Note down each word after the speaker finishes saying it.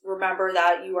remember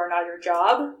that you are not your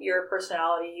job. Your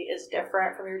personality is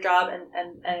different from your job,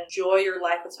 and enjoy your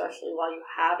life, especially while you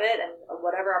have it, and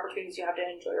whatever opportunities you have to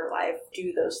enjoy your life,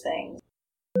 do those things.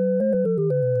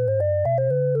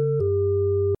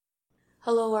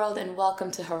 Hello world and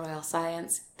welcome to Her Royal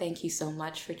Science. Thank you so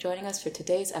much for joining us for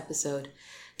today's episode.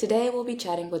 Today we'll be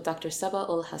chatting with Dr. Sabah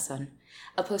Ul Hassan,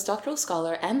 a postdoctoral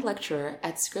scholar and lecturer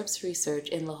at Scripps Research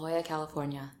in La Jolla,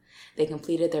 California. They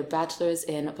completed their bachelor's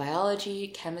in biology,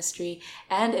 chemistry,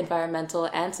 and environmental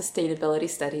and sustainability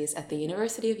studies at the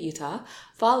University of Utah,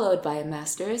 followed by a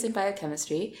master's in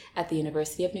biochemistry at the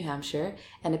University of New Hampshire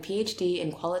and a PhD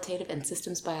in qualitative and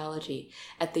systems biology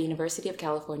at the University of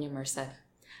California, Merced.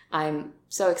 I'm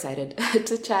so excited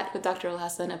to chat with Dr. Ul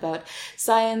Hassan about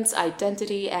science,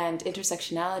 identity, and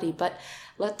intersectionality, but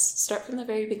let's start from the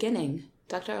very beginning.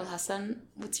 Dr. Ul Hassan,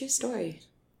 what's your story?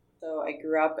 So I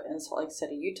grew up in Salt Lake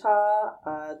City, Utah,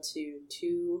 to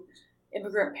two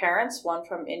immigrant parents, one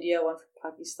from India, one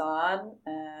from Pakistan,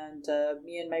 and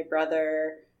me and my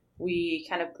brother, we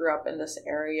kind of grew up in this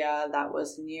area that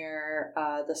was near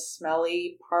the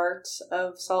smelly part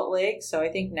of Salt Lake. So I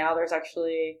think now there's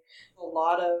actually a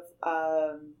lot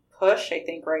of push, I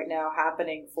think, right now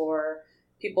happening for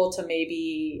people to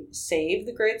maybe save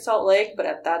the Great Salt Lake. But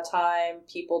at that time,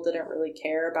 people didn't really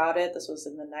care about it. This was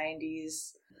in the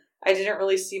 90s. I didn't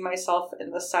really see myself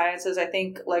in the sciences. I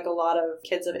think, like a lot of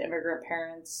kids of immigrant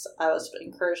parents, I was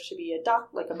encouraged to be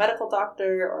a medical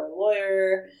doctor or a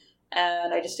lawyer.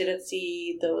 And I just didn't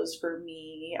see those for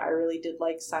me. I really did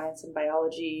like science and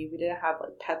biology. We didn't have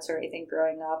like pets or anything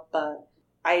growing up, but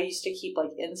I used to keep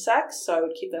like insects, so I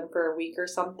would keep them for a week or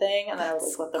something, and then I would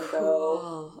like let them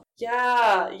go.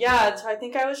 Yeah. So I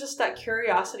think I was just, that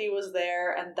curiosity was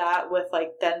there, and that with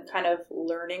like then kind of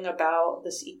learning about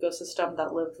this ecosystem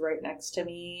that lived right next to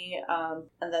me,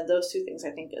 and then those two things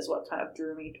I think is what kind of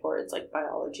drew me towards like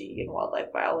biology and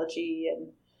wildlife biology. And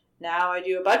now I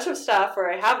do a bunch of stuff,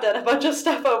 or I have done a bunch of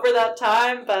stuff over that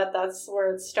time, but that's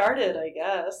where it started, I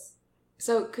guess.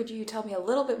 So could you tell me a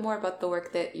little bit more about the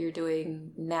work that you're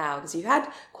doing now? Because you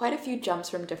had quite a few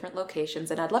jumps from different locations,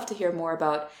 and I'd love to hear more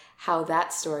about how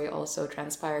that story also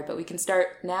transpired. But we can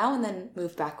start now and then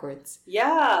move backwards.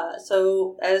 Yeah.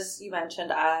 So as you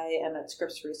mentioned, I am at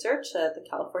Scripps Research at the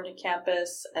California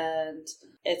campus, and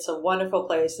it's a wonderful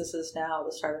place. This is now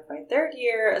the start of my third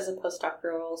year as a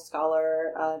postdoctoral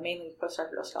scholar, mainly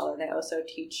postdoctoral scholar, and I also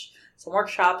teach some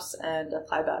workshops and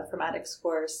applied bioinformatics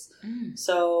course.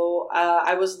 So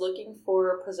I was looking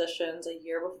for positions a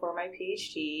year before my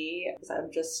PhD because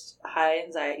I'm just high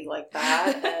anxiety like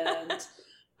that. And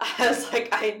I was like,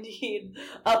 I need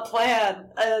a plan.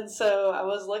 And so I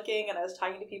was looking and I was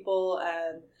talking to people,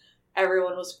 and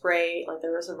everyone was great. Like,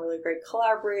 there were some really great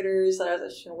collaborators that I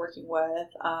was actually working with.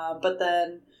 But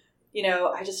then,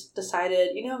 I just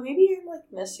decided, maybe I'm like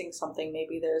missing something.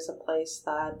 Maybe there's a place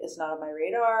that is not on my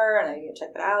radar and I need to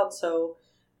check it out. So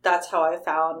that's how I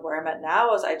found where I'm at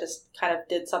now, is I just kind of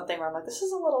did something where I'm like, this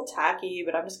is a little tacky,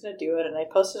 but I'm just going to do it. And I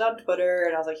posted on Twitter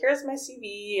and I was like, here's my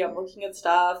CV. I'm looking at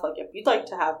stuff. Like, if you'd like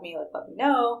to have me, like, let me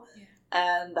know. Yeah.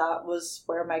 And that was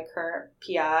where my current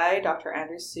PI, Dr.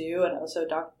 Andrew Su, and also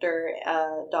Dr.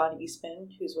 Don Eastman,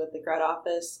 who's with the grad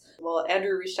office. Well,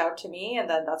 Andrew reached out to me, and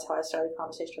then that's how I started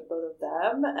conversation with both of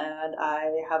them. And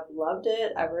I have loved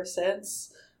it ever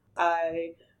since.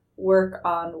 I work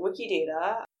on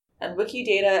Wikidata. And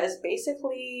Wikidata is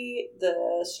basically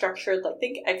the structured,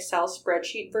 think Excel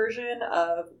spreadsheet version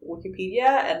of Wikipedia,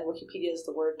 and Wikipedia is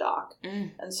the Word doc.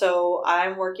 And so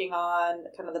I'm working on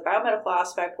kind of the biomedical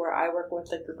aspect, where I work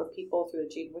with a group of people through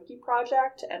the GeneWiki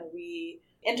project, and we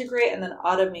integrate and then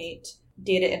automate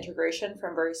data integration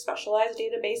from very specialized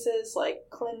databases like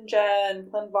ClinGen,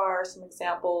 ClinVar, some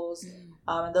examples.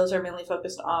 And those are mainly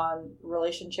focused on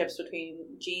relationships between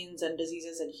genes and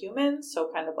diseases in humans. So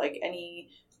kind of like any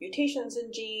mutations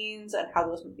in genes and how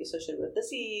those might be associated with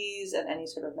disease, and any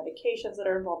sort of medications that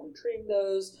are involved in treating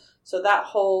those. So that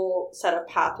whole set of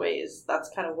pathways,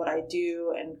 that's kind of what I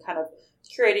do, and kind of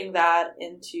curating that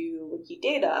into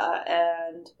Wikidata.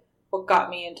 And what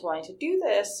got me into wanting to do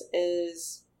this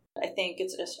is, I think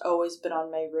it's just always been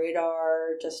on my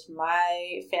radar, just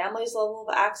my family's level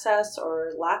of access,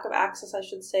 or lack of access, I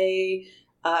should say,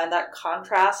 and that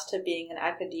contrast to being in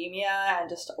academia and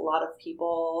just a lot of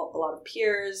people, a lot of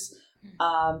peers,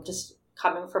 just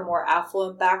coming from more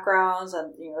affluent backgrounds.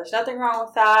 And, there's nothing wrong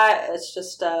with that. It's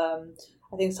just, I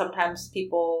think sometimes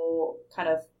people kind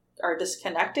of are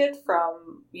disconnected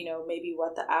from, maybe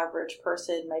what the average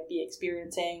person might be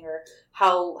experiencing, or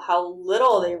how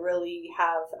little they really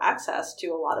have access to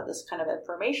a lot of this kind of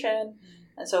information.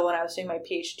 And so when I was doing my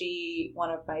PhD,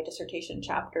 one of my dissertation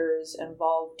chapters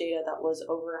involved data that was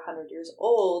over 100 years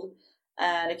old.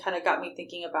 And it kind of got me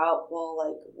thinking about, well,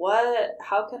 like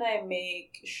how can I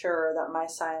make sure that my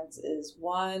science is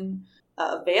one,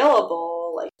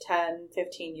 available like 10,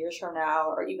 15 years from now,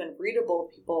 or even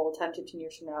readable to people 10, 15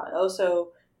 years from now, and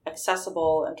also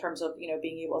accessible in terms of,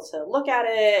 being able to look at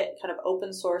it, kind of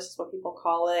open source is what people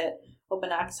call it,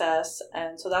 open access.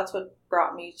 And so that's what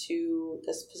brought me to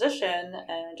this position,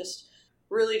 and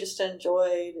really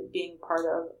enjoyed being part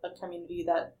of a community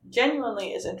that genuinely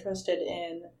is interested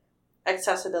in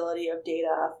accessibility of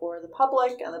data for the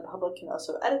public, and the public can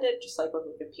also edit it, just like with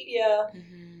Wikipedia.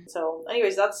 So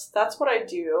anyways, that's what I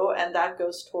do, and that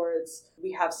goes towards,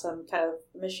 we have some kind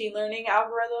of machine learning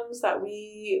algorithms that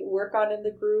we work on in the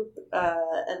group,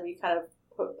 and we kind of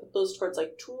put those towards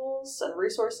like tools and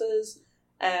resources.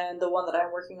 And the one that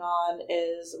I'm working on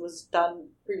was done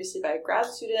previously by a grad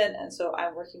student, and so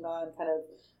I'm working on kind of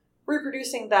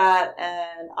reproducing that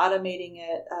and automating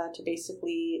it to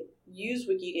basically use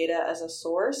Wikidata as a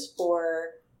source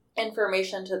for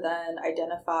information to then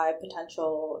identify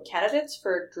potential candidates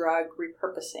for drug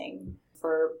repurposing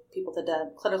for people to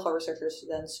then, clinical researchers to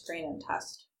then screen and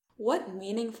test. What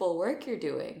meaningful work you're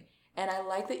doing. And I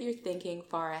like that you're thinking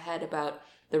far ahead about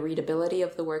the readability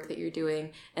of the work that you're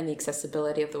doing and the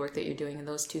accessibility of the work that you're doing. And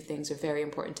those two things are very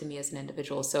important to me as an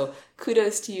individual. So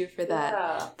kudos to you for that.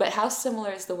 Yeah. But how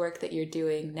similar is the work that you're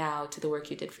doing now to the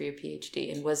work you did for your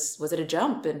PhD? And was it a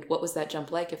jump? And what was that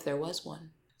jump like, if there was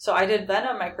one? So I did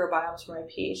venom microbiomes for my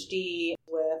PhD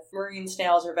with marine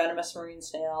snails, or venomous marine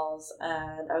snails.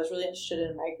 And I was really interested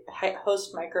in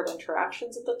host microbe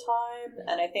interactions at the time.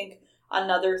 And I think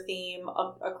another theme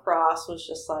across was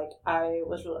just like,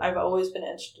 I've always been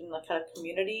interested in the kind of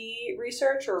community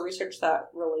research, or research that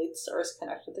relates or is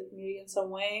connected to the community in some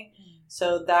way.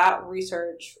 So that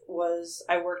research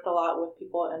I worked a lot with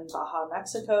people in Baja,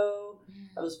 Mexico.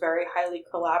 It was very highly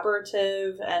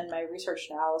collaborative, and my research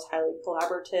now is highly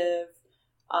collaborative.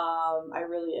 I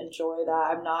really enjoy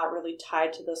that. I'm not really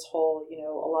tied to this whole,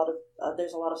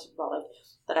 there's a lot of stuff about like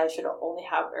that I should only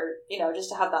have, or, just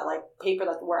to have that like paper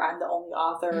that where I'm the only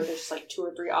author, there's just like 2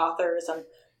 or 3 authors. And,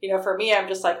 for me, I'm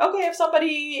just like, okay, if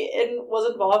somebody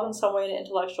was involved in some way, in an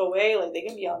intellectual way, like they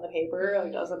can be on the paper,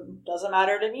 like doesn't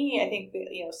matter to me. I think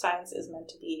that, science is meant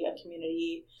to be a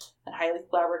community and highly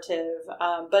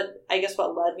collaborative. But I guess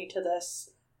what led me to this,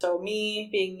 so me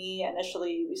being me,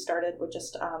 initially we started with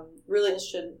just really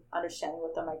interested in understanding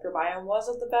what the microbiome was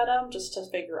of the venom, just to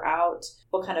figure out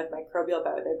what kind of microbial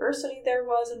biodiversity there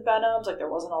was in venoms. Like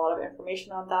there wasn't a lot of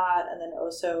information on that. And then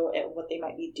also what they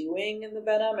might be doing in the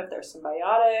venom, if they're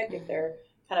symbiotic, if they're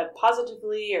kind of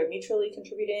positively or mutually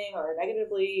contributing, or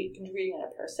negatively contributing in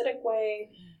a parasitic way,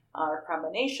 or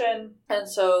combination. And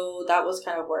so that was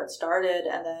kind of where it started.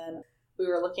 And then we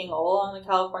were looking all along the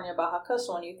California Baja coast.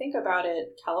 So when you think about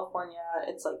it, California,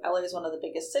 it's like LA is one of the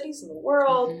biggest cities in the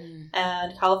world.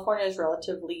 And California is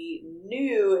relatively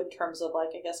new in terms of like,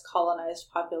 I guess,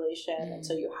 colonized population. And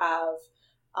so you have,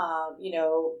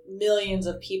 millions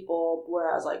of people,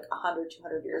 whereas like 100,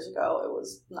 200 years ago, it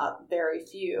was not very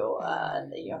few.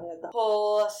 And, we had the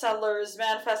whole settlers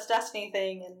manifest destiny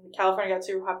thing, and California got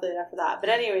super populated after that. But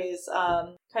anyways,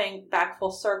 coming back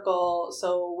full circle,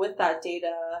 so with that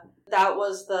data, that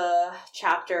was the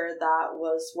chapter that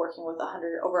was working with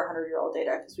over 100-year-old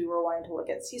data, because we were wanting to look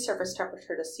at sea surface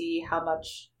temperature to see how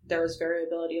much there was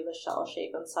variability of the shell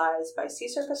shape and size by sea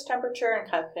surface temperature, and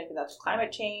kind of connecting that to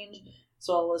climate change, as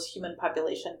well as human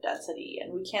population density.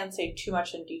 And we can't say too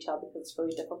much in detail because it's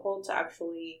really difficult to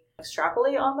actually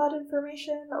extrapolate on that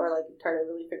information, or like try to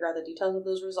really figure out the details of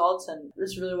those results. And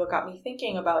this is really what got me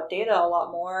thinking about data a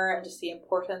lot more, and just the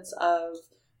importance of,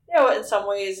 in some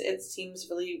ways it seems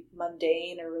really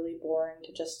mundane or really boring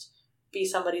to just be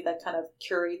somebody that kind of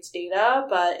curates data,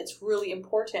 but it's really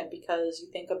important because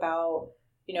you think about,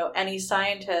 any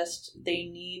scientist,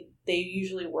 they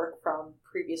usually work from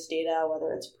previous data,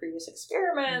 whether it's previous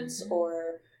experiments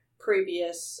or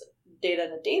previous data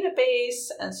in a database.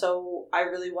 And so I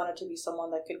really wanted to be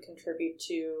someone that could contribute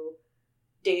to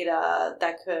data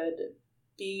that could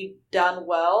be done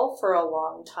well for a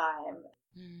long time.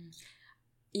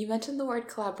 You mentioned the word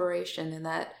collaboration, and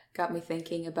that got me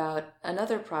thinking about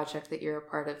another project that you're a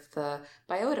part of, the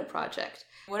Biota project.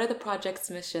 What are the project's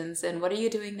missions, and what are you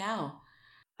doing now?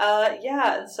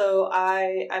 And so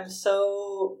I'm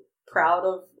so proud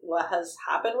of what has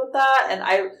happened with that. And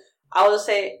I'll just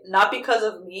say, not because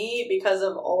of me, because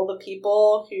of all the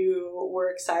people who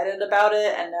were excited about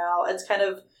it. And now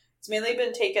it's mainly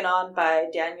been taken on by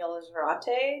Danielle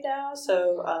Zarate now.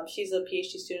 So she's a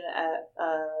PhD student at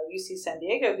UC San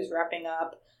Diego who's wrapping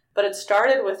up But it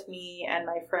started with me and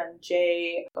my friend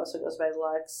Jay, also goes by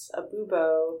Lex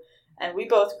Abubo, and we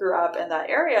both grew up in that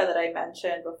area that I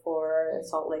mentioned before in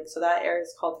Salt Lake. So that area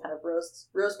is called kind of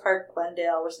Rose Park,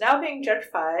 Glendale, which is now being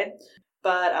gentrified.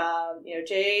 But,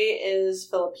 Jay is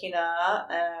Filipina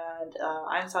and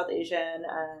I'm South Asian,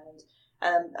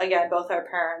 and again, both our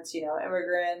parents,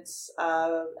 immigrants,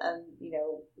 and,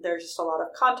 there's just a lot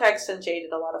of context, and Jay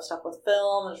did a lot of stuff with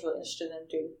film, was really interested in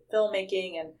doing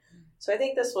filmmaking, and so I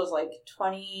think this was like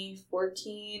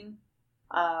 2014.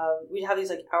 We'd have these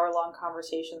like hour-long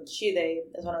conversations. They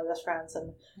is one of my best friends,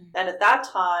 and at that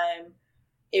time,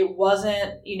 it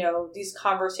wasn't, these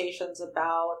conversations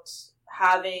about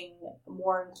having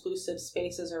more inclusive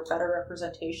spaces or better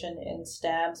representation in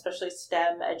STEM, especially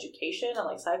STEM education and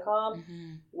like SciComm,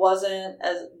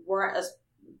 weren't as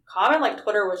common. Like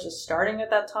Twitter was just starting at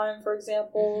that time, for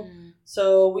example.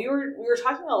 So we were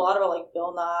talking a lot about like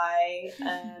Bill Nye,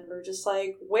 and we're just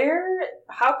like,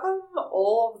 how come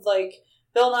all of like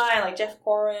Bill Nye and like Jeff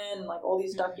Corwin and like all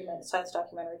these science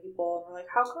documentary people, and we're like,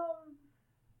 how come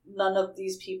none of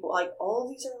these people, like all of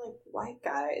these are like white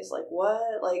guys, like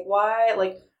what, like why,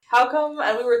 like how come?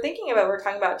 And we were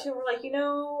talking about too, we're like,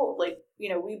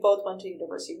 we both went to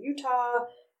University of Utah,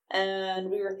 and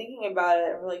we were thinking about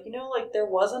it, and we're like, like there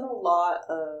wasn't a lot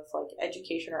of like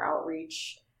education or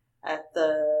outreach at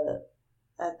the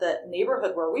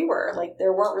neighborhood where we were. Like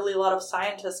there weren't really a lot of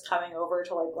scientists coming over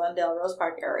to like Glendale, Rose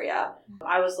Park area.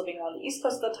 I was living on the East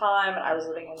Coast at the time, and I was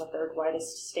living in the third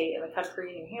whitest state in the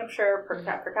country, New Hampshire, per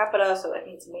capita. So I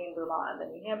think it's Maine, Vermont, and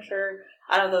then New Hampshire.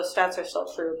 I don't know if those stats are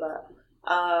still true, but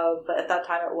at that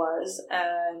time it was.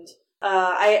 And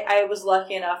I was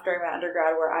lucky enough during my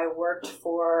undergrad where I worked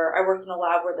in a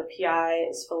lab where the PI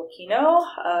is Filipino.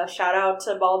 Shout out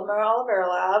to Baltimore Oliveira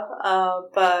Lab.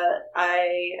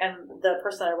 And the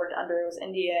person that I worked under was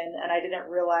Indian, and I didn't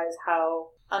realize how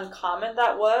uncommon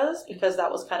that was, because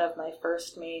that was kind of one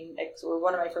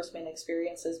of my first main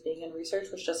experiences being in research,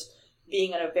 was just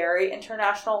being in a very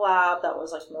international lab that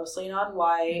was like mostly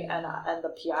non-white, and the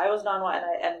PI was non-white,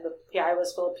 and the PI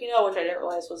was Filipino, which I didn't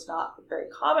realize was not very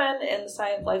common in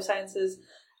life sciences.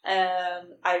 And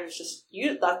I was just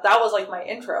that was like my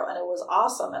intro, and it was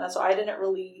awesome. And so I didn't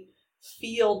really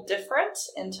feel different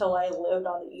until I lived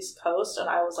on the East Coast, and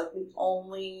I was like the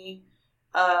only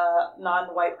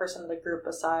non-white person in the group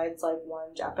besides like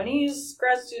one Japanese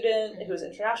grad student who was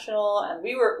international, and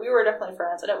we were definitely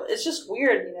friends. And it's just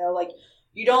weird, like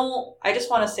I just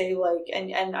want to say, like,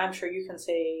 and I'm sure you can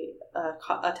say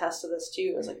attest to this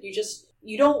too, is like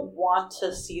you don't want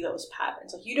to see those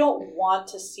patterns. Like you don't want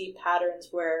to see patterns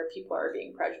where people are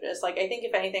being prejudiced. Like I think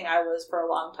if anything, I was for a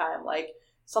long time like,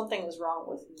 something is wrong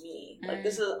with me. Like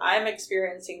I'm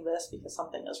experiencing this because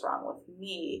something is wrong with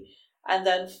me. And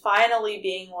then finally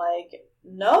being like,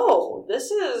 no, this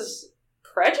is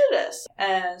prejudice.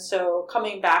 And so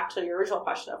coming back to the original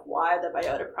question of why the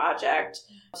Biota Project.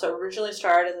 So originally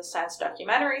started as a science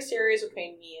documentary series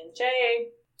between me and Jay.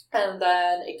 And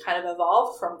then it kind of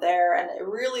evolved from there. And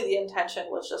really the intention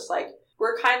was just like,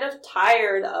 we're kind of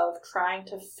tired of trying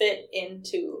to fit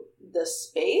into the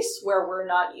space where we're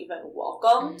not even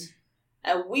welcomed.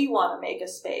 And we want to make a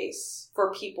space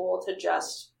for people to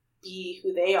just be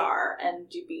who they are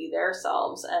and to be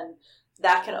themselves, and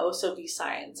that can also be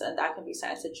science, and that can be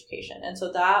science education. And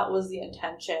so that was the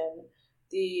intention.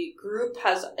 The group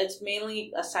it's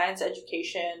mainly a science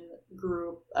education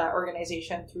group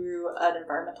organization through an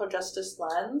environmental justice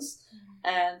lens,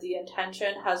 and the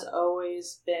intention has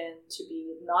always been to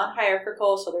be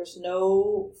non-hierarchical, so there's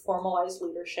no formalized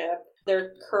leadership.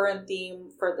 Their current theme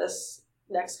for this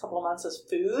next couple of months is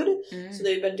food. So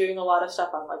they've been doing a lot of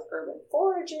stuff on like urban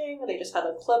foraging. They just had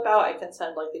a clip out. I can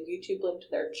send like the YouTube link to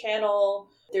their channel.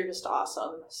 They're just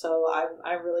awesome. So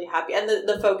I'm really happy. And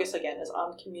the focus again is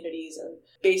on communities and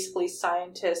basically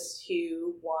scientists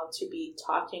who want to be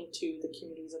talking to the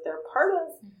communities that they're part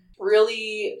of.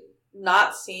 Really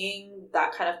not seeing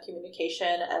that kind of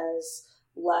communication as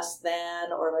less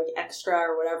than or like extra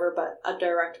or whatever, but a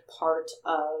direct part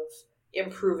of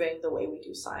improving the way we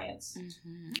do science.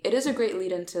 It is a great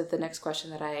lead into the next question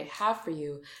that I have for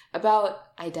you about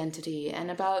identity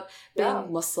and about being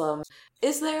Muslim.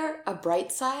 Is there a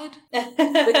bright side?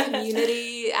 The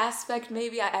community aspect,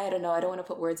 maybe? I don't know. I don't want to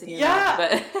put words in your mouth,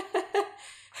 but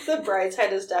the bright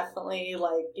side is definitely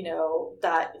like,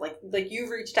 that like you've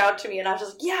reached out to me and I was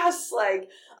just like, yes, like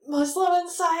Muslim and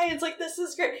science, like this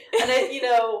is great. And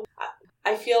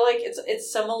I feel like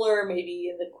it's similar maybe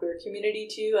in the queer community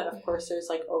too, and of course there's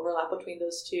like overlap between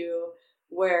those two,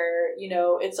 where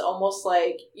it's almost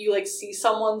like you like see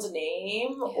someone's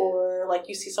name or like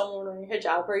you see someone wearing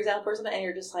hijab, for example, or something, and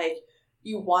you're just like,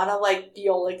 you want to like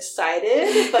feel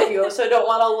excited, but you also don't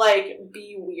want to like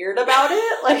be weird about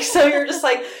it. Like, so you're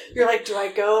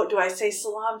like, do I say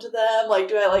salam to them? Like,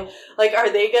 do I like,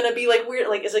 are they going to be like weird?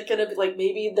 Like, is it going to be like,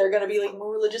 maybe they're going to be like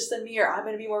more religious than me, or I'm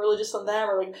going to be more religious than them,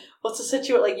 or like, what's the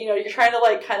situation? Like, you're trying to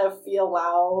like kind of feel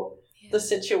out the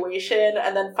situation.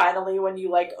 And then finally when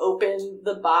you like open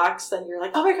the box, then you're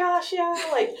like, oh my gosh, yeah,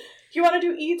 like, do you want to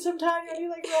do Eid sometime? You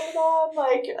want to do like Ramadan,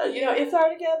 like, iftar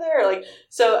together? Like,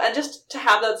 so, and just to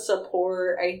have that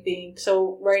support, I think.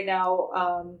 So right now,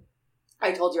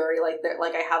 I told you already,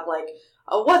 like I have like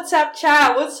a WhatsApp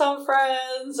chat with some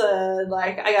friends, and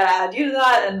like I gotta add you to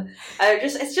that, and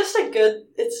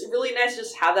it's really nice to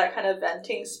just have that kind of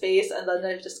venting space, and then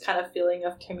there's just kind of feeling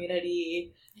of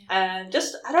community, and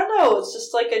just, I don't know, it's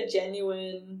just like a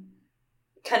genuine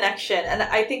connection. And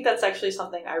I think that's actually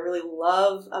something I really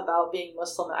love about being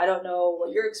Muslim. I don't know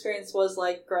what your experience was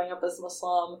like growing up as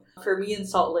Muslim. For me in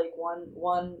Salt Lake,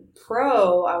 one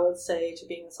pro I would say to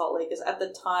being in Salt Lake is, at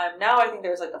the time, now I think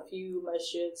there's like a few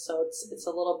masjids, so it's a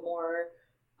little more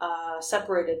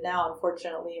separated now,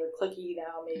 unfortunately, or cliquey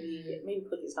now. Maybe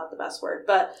cliquey is not the best word,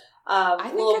 but I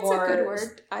think it's a good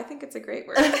word. I think it's a great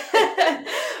word.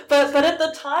 but at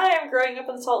the time, growing up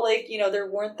in Salt Lake,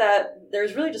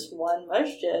 there's really just one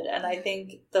masjid, and I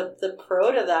think the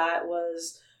pro to that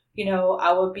was,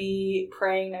 I would be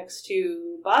praying next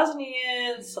to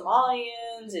Bosnians,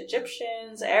 Somalians,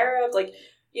 Egyptians, Arabs, like,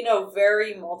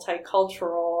 very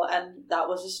multicultural, and that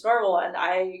was just normal. And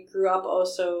I grew up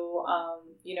also,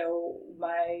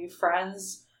 my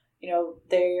friends,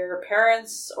 their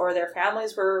parents or their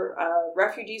families were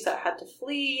refugees that had to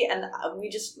flee, and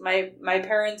my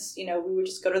parents, we would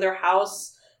just go to their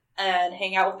house and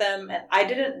hang out with them, and I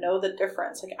didn't know the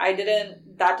difference. Like,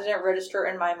 that didn't register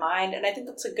in my mind, and I think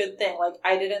that's a good thing. Like,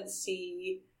 I didn't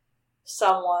see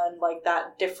someone like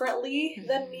that differently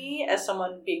than me, as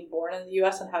someone being born in the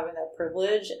U.S. and having that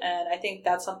privilege. And I think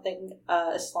that's something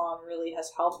Islam really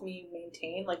has helped me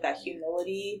maintain, like that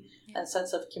humility and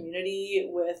sense of community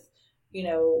with,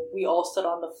 we all sit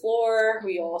on the floor,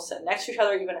 we all sit next to each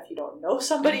other, even if you don't know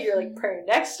somebody, you're like praying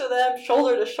next to them,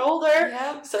 shoulder to shoulder,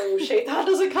 so shaitan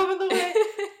doesn't come in the way.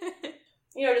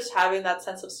 Just having that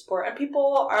sense of support. And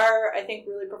people are, I think,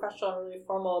 really professional and really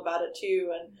formal about it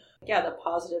too. And yeah, the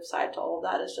positive side to all of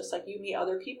that is just like, you meet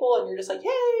other people and you're just like,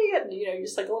 hey, and you're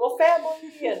just like a little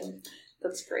family, and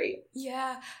that's great.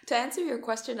 Yeah. To answer your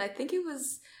question, I think it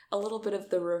was a little bit of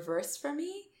the reverse for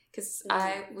me, because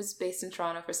I was based in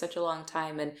Toronto for such a long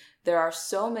time, and there are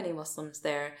so many Muslims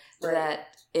there that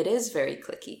it is very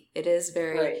cliquey. It is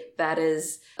very, that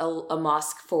is a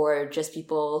mosque for just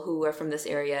people who are from this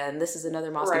area, and this is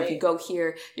another mosque. And if you go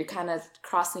here, you're kind of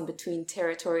crossing between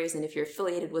territories, and if you're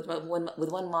affiliated with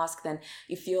one mosque, then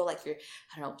you feel like you're,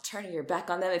 turning your back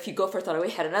on them. If you go for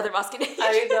Tarawih at another mosque.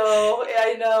 I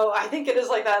know. I think it is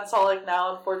like that in Salt Lake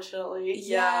now, unfortunately.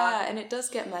 Yeah, and it does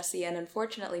get messy, and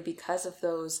unfortunately, because of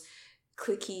those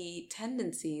cliquey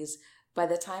tendencies, by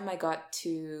the time I got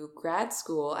to grad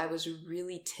school, I was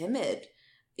really timid.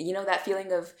 That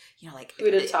feeling of, like, who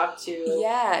to talk to.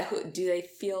 Yeah. Do they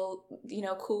feel,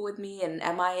 cool with me? And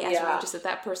am I as religious as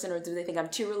that person? Or do they think I'm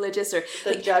too religious? Or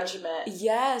the judgment.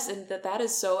 Yes. And that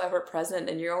is so ever present.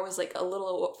 And you're always like a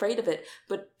little afraid of it.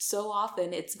 But so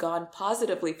often it's gone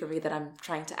positively for me that I'm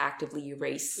trying to actively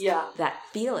erase that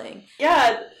feeling.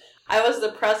 Yeah. I was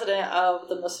the president of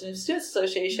the Muslim Students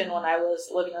Association when I was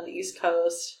living on the East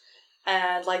Coast.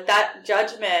 And like that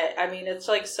judgment, I mean, it's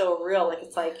like so real. Like,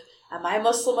 it's like, am I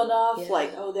Muslim enough? Yeah.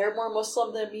 Like, oh, they're more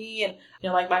Muslim than me. And,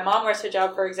 like my mom wears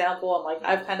hijab, for example, and like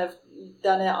I've kind of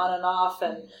done it on and off.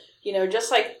 And,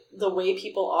 just like the way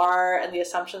people are and the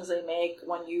assumptions they make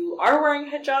when you are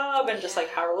wearing hijab, and just like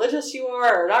how religious you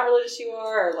are or not religious you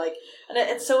are. Or like, and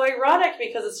it's so ironic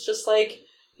because it's just like,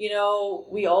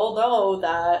 we all know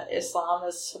that Islam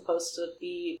is supposed to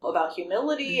be about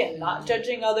humility and not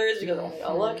judging others, because only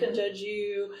Allah can judge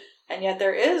you. And yet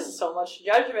there is so much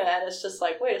judgment, and it's just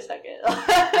like, wait a second.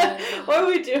 What are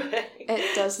we doing?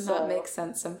 It does not make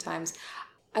sense sometimes.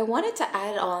 I wanted to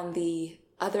add on the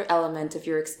other element of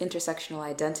your intersectional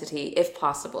identity, if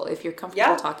possible, if you're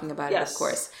comfortable talking about it, of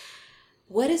course.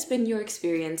 What has been your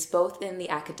experience, both in the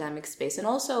academic space and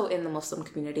also in the Muslim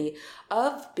community,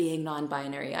 of being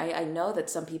non-binary? I know that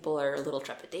some people are a little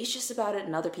trepidatious about it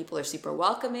and other people are super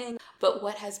welcoming, but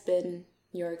what has been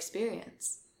your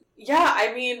experience? Yeah,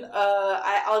 I mean,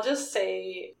 I'll just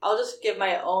give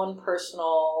my own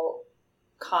personal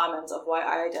comments of why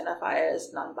I identify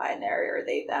as non-binary or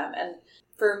they, them. And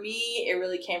for me, it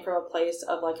really came from a place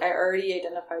of like, I already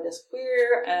identified as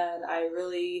queer, and I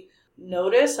really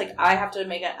notice like I have to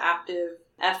make an active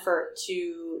effort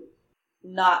to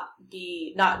not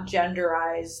be not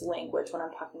genderize language when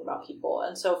I'm talking about people.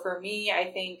 And so for me,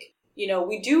 I think,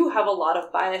 we do have a lot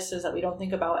of biases that we don't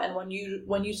think about. And when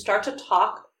you start to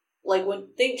talk, like when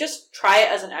they just try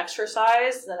it as an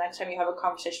exercise the next time you have a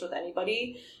conversation with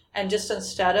anybody, and just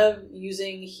instead of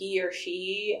using he or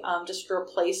she, just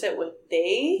replace it with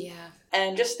they. Yeah.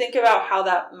 And just think about how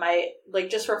that might, like,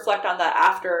 just reflect on that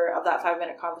after of that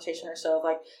 5-minute conversation or so, of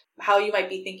like how you might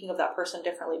be thinking of that person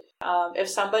differently. If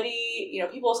somebody,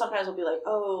 people sometimes will be like,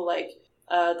 oh, like,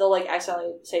 they'll like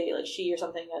accidentally say like she or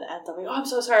something, and they'll be, oh, I'm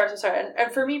so sorry.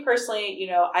 And for me personally,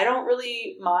 I don't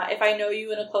really mind if I know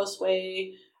you in a close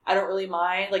way. I don't really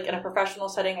mind. Like in a professional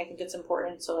setting, I think it's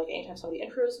important. So like anytime somebody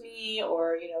intros me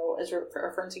or, is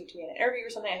referencing to me in an interview or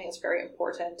something, I think it's very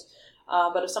important.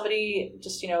 But if somebody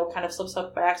just, kind of slips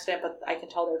up by accident, but I can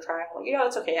tell they're trying, like,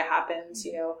 it's okay, it happens,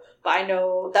 But I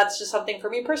know that's just something for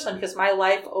me personally, because my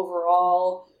life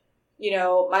overall,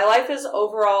 is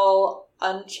overall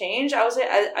unchanged.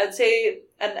 I'd say,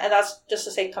 and that's just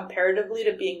to say comparatively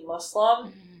to being Muslim,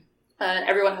 mm-hmm. and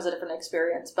everyone has a different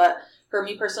experience. But for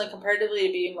me personally, comparatively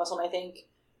to being Muslim, I think,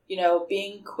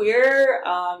 being queer,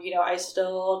 I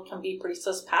still can be pretty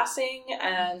cis-passing,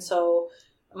 and so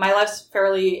my life's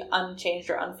fairly unchanged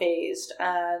or unfazed.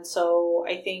 And so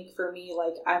I think for me,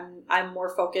 like, I'm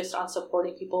more focused on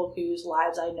supporting people whose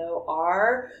lives I know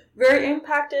are very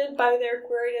impacted by their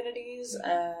queer identities,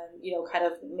 and, kind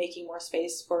of making more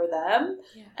space for them,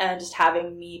 and just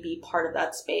having me be part of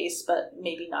that space, but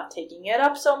maybe not taking it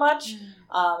up so much.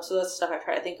 So that's stuff I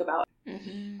try to think about.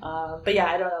 But yeah,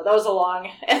 I don't know. That was a long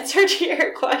answer to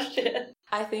your question.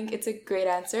 I think it's a great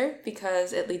answer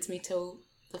because it leads me to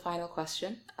the final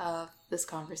question of this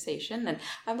conversation, and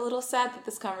I'm a little sad that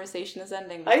this conversation is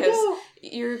ending because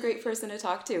you're a great person to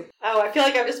talk to. Oh, I feel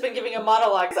like I've just been giving a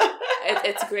monologue.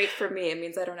 It's great for me. It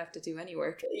means I don't have to do any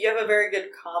work. You have a very good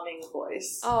calming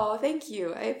voice. Oh, thank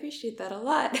you. I appreciate that a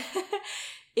lot.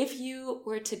 If you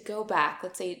were to go back,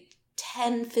 let's say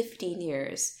 10, 15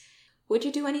 years, would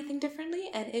you do anything differently?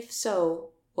 And if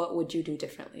so, what would you do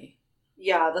differently?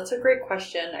 Yeah, that's a great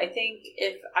question. I think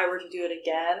if I were to do it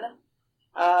again,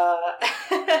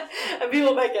 and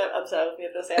people might get upset with me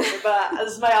at this answer, but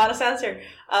this is my honest answer.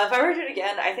 If I were to do it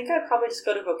again, I think I'd probably just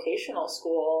go to vocational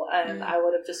school, and I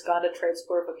would have just gone to trade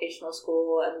school or vocational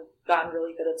school and gotten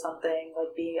really good at something,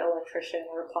 like being an electrician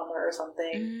or a plumber or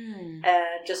something,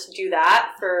 and just do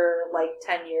that for like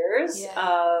 10 years.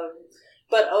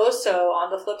 But also, on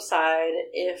the flip side,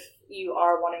 if you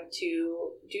are wanting to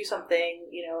do something,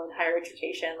 in higher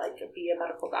education, like be a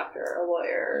medical doctor, a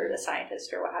lawyer, a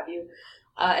scientist, or what have you,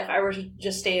 if I were to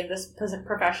just stay in this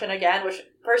profession again, which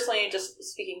personally, just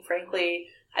speaking frankly,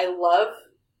 I love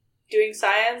doing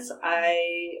science.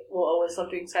 I will always love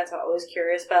doing science. I'm always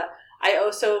curious, but I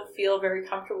also feel very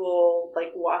comfortable,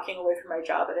 like, walking away from my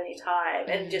job at any time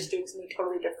and just doing something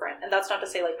totally different. And that's not to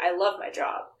say, like, I love my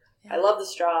job. I love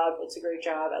this job. It's a great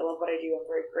job. I love what I do. I'm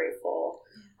very grateful.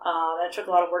 It took a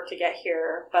lot of work to get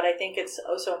here, but I think it's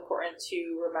also important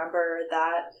to remember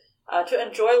that to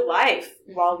enjoy life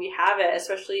while we have it,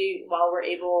 especially while we're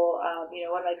able.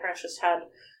 When my parents just had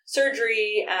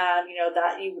surgery, and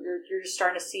that you're just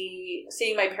starting to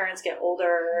seeing my parents get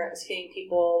older, seeing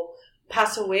people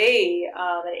pass away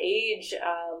and age.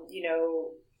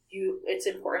 It's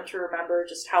important to remember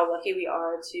just how lucky we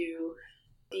are to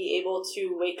be able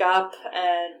to wake up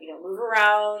and, move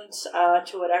around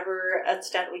to whatever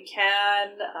extent we can,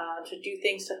 to do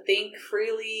things, to think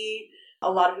freely.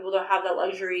 A lot of people don't have that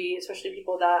luxury, especially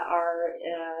people that are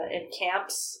in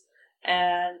camps.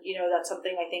 And, that's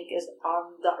something I think is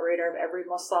on the radar of every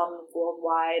Muslim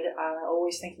worldwide. I'm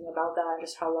always thinking about that and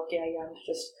just how lucky I am to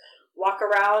just walk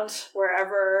around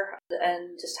wherever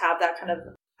and just have that kind of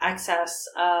access.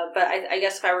 But I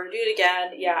guess if I were to do it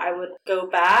again, I would go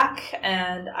back,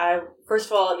 and first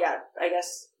of all, I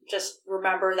guess just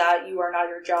remember that you are not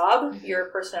your job. Your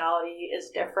personality is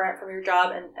different from your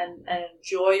job, and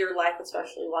enjoy your life,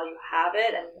 especially while you have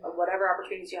it, and whatever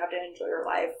opportunities you have to enjoy your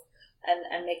life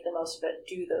and make the most of it.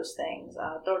 Do those things.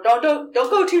 Don't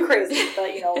go too crazy,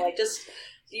 but like just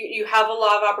you have a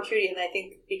lot of opportunity. And I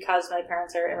think because my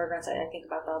parents are immigrants, I think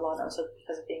about that a lot. Also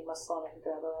because of being Muslim, I think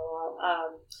about that a lot.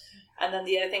 And then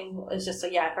the other thing is just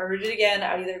if I were to do it again,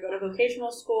 I would either go to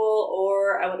vocational school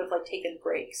or I would have taken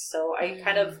breaks. So I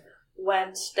kind of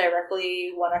went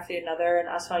directly one after another. And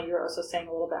Asma, you were also saying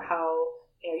a little bit how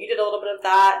you did a little bit of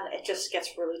that, and it just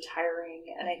gets really tiring.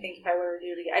 And I think if I were to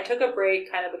do it again, I took a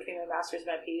break kind of between my master's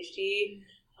and my PhD.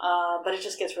 But it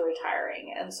just gets really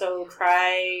tiring. And so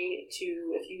try to,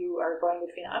 if you are going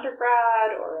between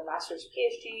undergrad or a master's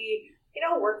PhD,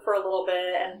 work for a little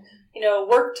bit and,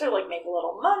 work to, like, make a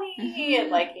little money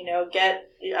and, like, get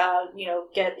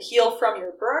heal from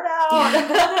your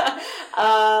burnout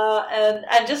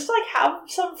and just, like, have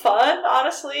some fun,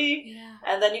 honestly. Yeah.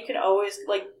 And then you can always,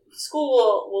 like,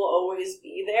 school will always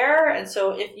be there. And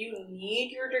so if you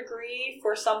need your degree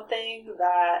for something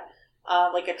that,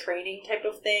 like a training type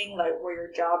of thing, like where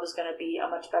your job is going to be a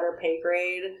much better pay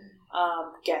grade,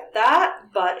 get that.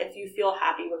 But if you feel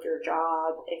happy with your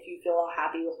job, if you feel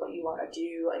happy with what you want to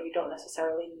do, and you don't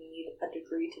necessarily need a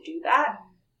degree to do that,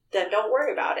 then don't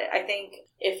worry about it. I think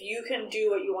if you can do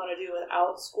what you want to do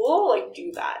without school, like,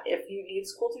 do that. If you need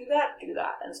school to do that, do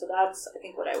that. And so that's, I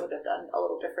think, what I would have done a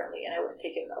little differently, and I would have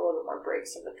taken a little bit more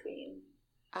breaks in between.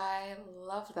 I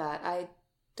love that. I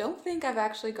don't think I've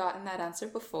actually gotten that answer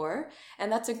before, and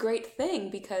that's a great thing,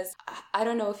 because I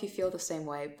don't know if you feel the same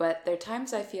way, but there are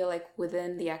times I feel like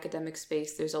within the academic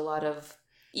space there's a lot of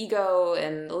ego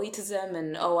and elitism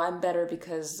and, oh, I'm better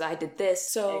because I did this.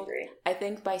 So I agree. I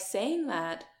think by saying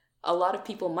that, a lot of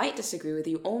people might disagree with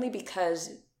you only because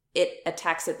it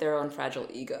attacks at their own fragile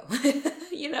ego,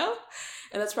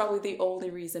 And that's probably the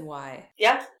only reason why.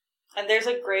 Yeah. And there's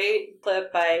a great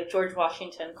clip by George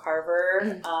Washington Carver.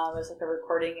 There's like a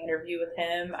recording interview with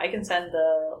him. I can send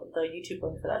the YouTube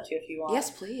link for that too if you want.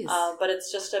 Yes, please. But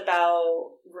it's just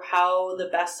about how the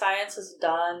best science is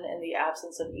done in the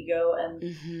absence of ego. And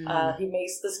he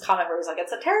makes this comment where he's like,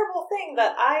 "It's a terrible thing,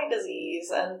 that eye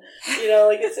disease," and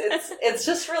like it's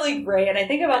just really great. And I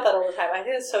think about that all the time. I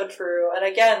think it's so true. And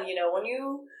again, when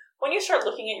you start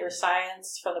looking at your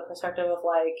science from the perspective of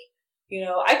like,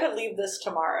 I could leave this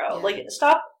tomorrow. Yeah. Like,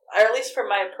 stop, or at least from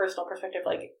my personal perspective,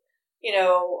 like,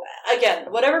 again,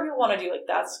 whatever people want to do, like,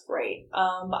 that's great.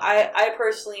 I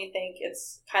personally think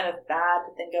it's kind of bad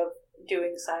to think of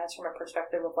doing science from a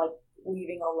perspective of, like,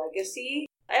 leaving a legacy.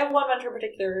 I have one mentor in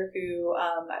particular who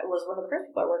was one of the first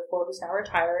people I worked for, who's now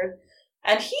retired.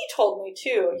 And he told me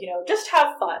too, just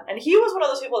have fun. And he was one of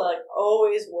those people that, like,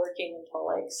 always working until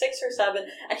like 6 or 7.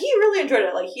 And he really enjoyed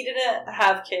it. Like, he didn't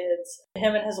have kids.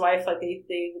 Him and his wife, like,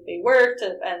 they worked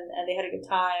and they had a good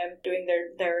time doing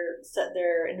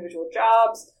their individual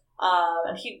jobs.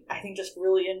 And he, I think, just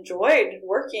really enjoyed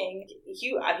working.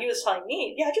 He was telling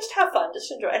me, yeah, just have fun,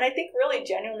 just enjoy. And I think really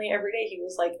genuinely every day he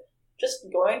was like, just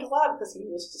going to lab because he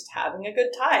was just having a good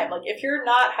time. Like, if you're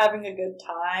not having a good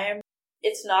time,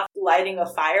 it's not lighting a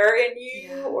fire in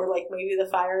you, or like maybe the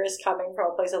fire is coming from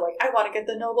a place of like, I want to get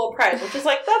the Nobel Prize, which is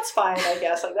like, that's fine, I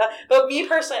guess, like that. But me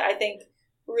personally, I think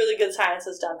really good science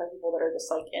is done by people that are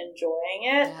just like enjoying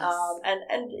it,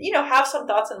 and have some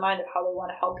thoughts in mind of how they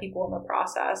want to help people in the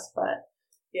process. But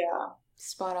yeah.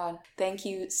 Spot on. Thank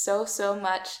you so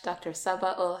much, Dr.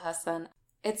 Saba Ul Hasan.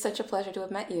 It's such a pleasure to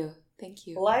have met you. Thank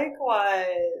you.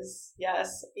 Likewise.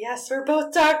 Yes, we're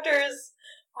both doctors.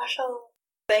 MashaAllah.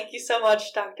 Thank you so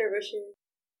much, Dr. Bashir.